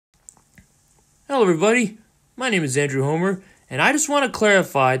Hello everybody, my name is Andrew Homer, and I just want to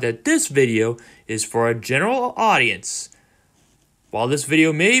clarify that this video is for a general audience. While this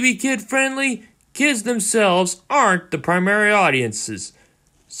video may be kid-friendly, kids themselves aren't the primary audiences.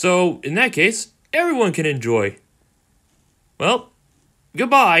 So, in that case, everyone can enjoy. Well,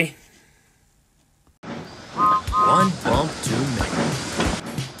 goodbye. One bump too many.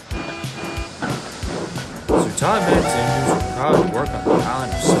 Sir Todd Bennett's engines were proud to work on the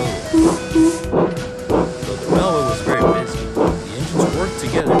island of Solo. Though the railway was very busy, the engines worked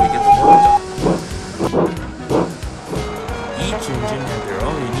together to get the work done. Each engine had their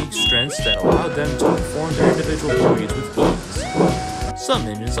own unique strengths that allowed them to perform their individual duties with ease. Some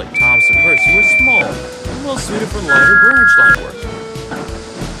engines, like Thomas and Percy, were small and well suited for lighter branch line work.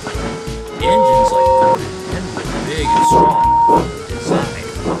 Engines like Gordon and Henry were big and strong, designed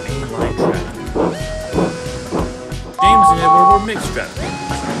for mainline traffic. James and Edward were mixed traffic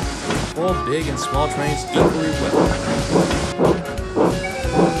engines, all big and small trains equally well.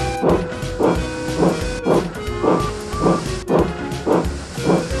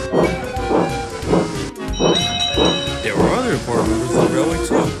 There were other important members of the railway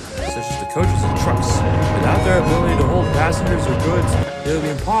too, such as the coaches and trucks. Without their ability to hold passengers or goods, it would be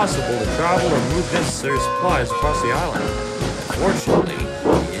impossible to travel or move necessary supplies across the island. Unfortunately,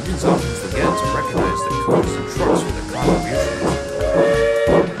 the engines often forget to recognize their coaches and trucks for their contributions.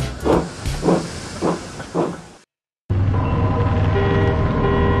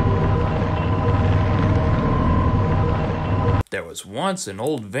 There was once an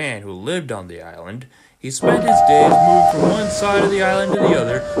old van who lived on the island. He spent his days moving from one side of the island to the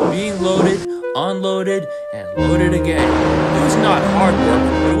other, being loaded, unloaded, and loaded again. It was not hard work,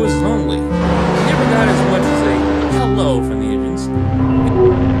 but it was lonely. He never got as much as a hello from the engines.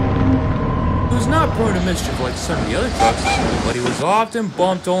 He was not prone to mischief like some of the other trucks, but he was often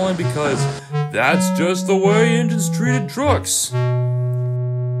bumped only because that's just the way engines treated trucks.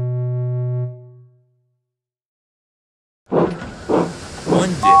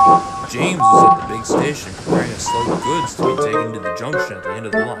 One day, James was at the big station preparing to slow goods to be taken to the junction at the end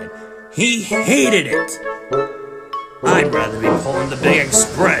of the line. He hated it! I'd rather be pulling the big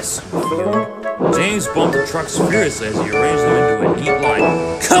express, he fumed. James bumped the trucks furiously as he arranged them into a neat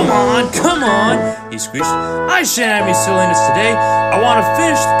line. Come on, he screeched. I shan't have any silliness today. I want to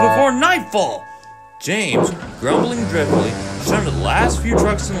finish before nightfall. James, grumbling dreadfully, shunned the last few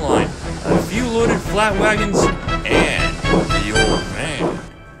trucks in line, a few loaded flat wagons, and the old van.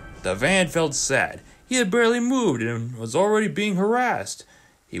 The van felt sad. He had barely moved and was already being harassed.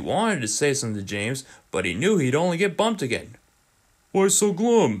 He wanted to say something to James, but he knew he'd only get bumped again. Why so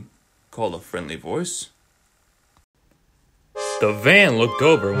glum? Called a friendly voice. The van looked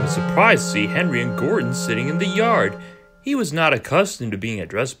over and was surprised to see Henry and Gordon sitting in the yard. He was not accustomed to being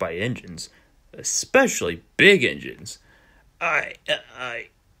addressed by engines, especially big engines. The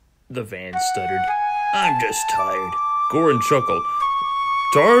van stuttered. I'm just tired. Gordon chuckled.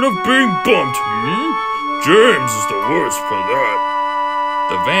 Tired of being bumped, James is the worst for that.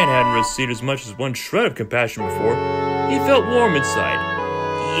 The van hadn't received as much as one shred of compassion before. He felt warm inside.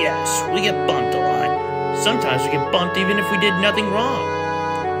 Yes, we get bumped a lot. Sometimes we get bumped even if we did nothing wrong.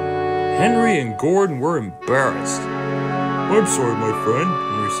 Henry and Gordon were embarrassed. I'm sorry, my friend,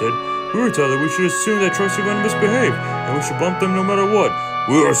 Henry said. We were told that we should assume that trucks are going to misbehave, and we should bump them no matter what.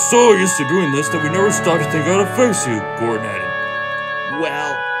 We are so used to doing this that we never stop to think how to fix you, Gordon added.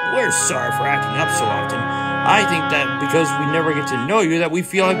 Well, we're sorry for acting up so often. I think that because we never get to know you that we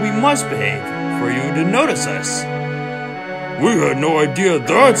feel like we must behave, for you to notice us. We had no idea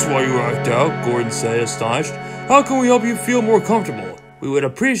that's why you act out, Gordon said, astonished. How can we help you feel more comfortable? We would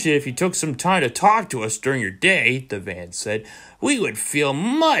appreciate if you took some time to talk to us during your day, the van said. We would feel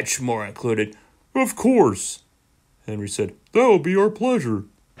much more included. Of course, Henry said. That will be our pleasure.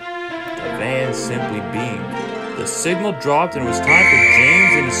 The van simply beamed. The signal dropped and it was time for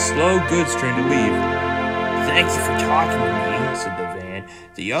James and his slow goods train to leave. Thank you for talking to me, said the van.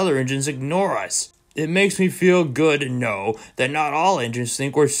 The other engines ignore us. It makes me feel good to know that not all engines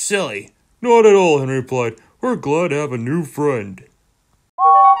think we're silly. Not at all, Henry replied. We're glad to have a new friend.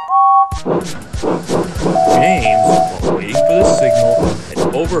 James, while waiting for the signal,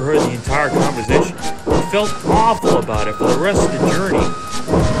 had overheard the entire conversation and felt awful about it for the rest of the journey.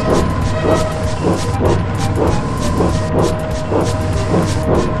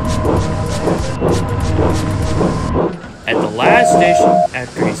 At the last station,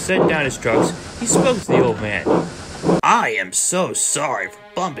 after he set down his trucks, he spoke to the old man. I am so sorry for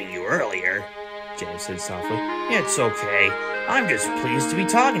bumping you earlier, James said softly. It's okay. I'm just pleased to be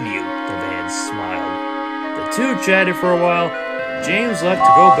talking to you, the man smiled. The two chatted for a while, and James left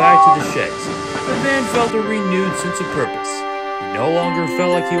to go back to the sheds. The van felt a renewed sense of purpose. He no longer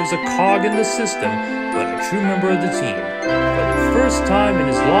felt like he was a cog in the system, but a true member of the team. For the first time in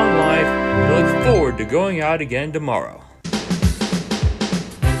his long life, he looked forward to going out again tomorrow.